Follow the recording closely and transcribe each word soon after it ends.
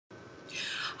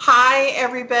Hi,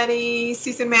 everybody.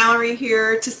 Susan Mallery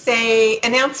here to say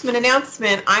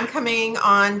announcement. I'm coming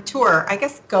on tour. I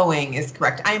guess going is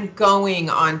correct. I'm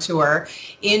going on tour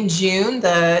in June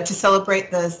to celebrate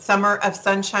the Summer of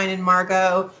Sunshine in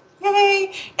Margot.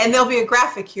 Yay! And there'll be a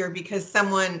graphic here because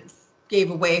someone gave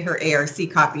away her ARC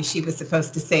copy she was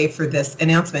supposed to save for this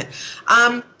announcement.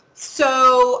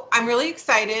 So I'm really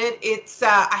excited.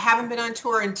 I haven't been on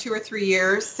tour in 2 or 3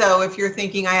 years, so if you're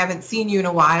thinking I haven't seen you in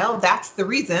a while, that's the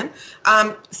reason.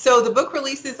 So the book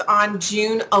releases on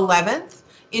June 11th.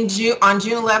 On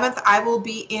June 11th, I will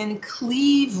be in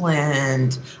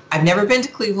Cleveland. I've never been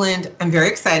to Cleveland. I'm very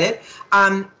excited.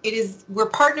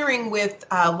 We're partnering with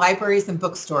libraries and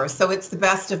bookstores, so it's the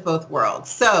best of both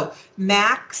worlds. So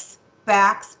Max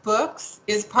Bax Books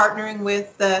is partnering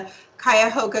with the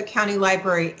Cuyahoga County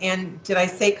Library. And did I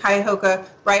say Cuyahoga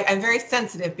right? I'm very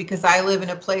sensitive because I live in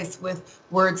a place with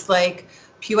words like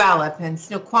Puyallup and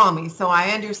Snoqualmie, so I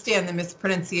understand the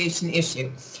mispronunciation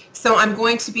issue. So I'm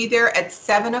going to be there at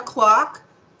 7 o'clock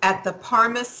at the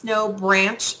Parma Snow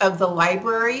branch of the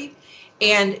library,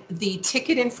 and the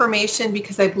ticket information,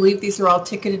 because I believe these are all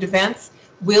ticketed events,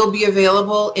 will be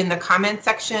available in the comment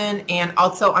section and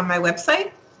also on my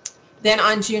website. Then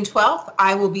on June 12th,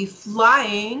 I will be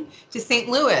flying to St.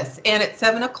 Louis, and at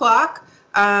 7 o'clock,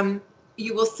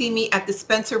 you will see me at the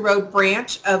Spencer Road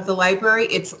branch of the library.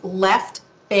 It's Left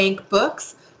Bank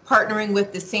Books, partnering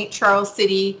with the St. Charles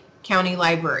City County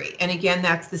Library. And again,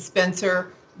 that's the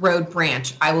Spencer Road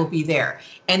branch. I will be there.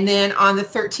 And then on the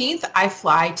 13th, I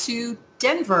fly to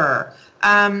Denver.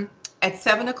 At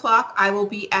 7 o'clock, I will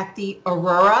be at the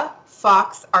Aurora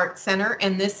Fox Art Center,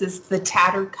 and this is the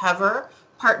tattered cover,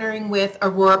 partnering with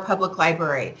Aurora Public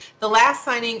Library. The last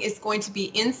signing is going to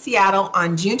be in Seattle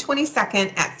on June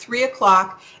 22nd at 3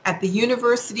 o'clock at the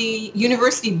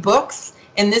University Books,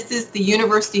 and this is the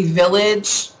University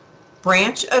Village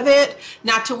branch of it.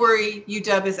 Not to worry,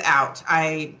 UW is out.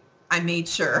 I made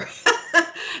sure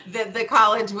that the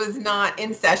college was not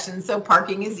in session, so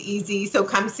parking is easy. So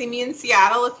come see me in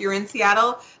Seattle if you're in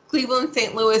Seattle, Cleveland,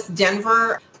 St. Louis,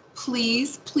 Denver.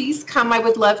 Please come. I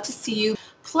would love to see you.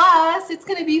 Plus, it's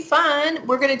going to be fun.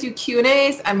 We're going to do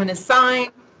Q&As. I'm going to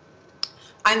sign.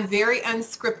 I'm very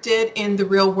unscripted in the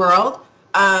real world.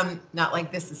 Not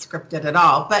like this is scripted at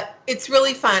all, but it's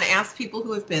really fun. Ask people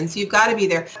who have been, so you've got to be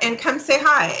there. And come say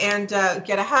hi and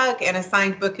get a hug and a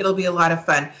signed book. It'll be a lot of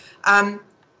fun.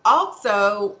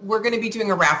 Also, we're going to be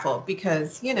doing a raffle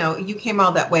because, you know, you came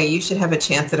all that way. You should have a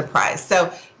chance at a prize.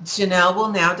 So Janelle will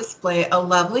now display a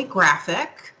lovely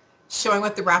graphic showing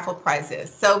what the raffle prize is.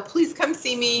 So please come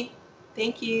see me.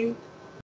 Thank you.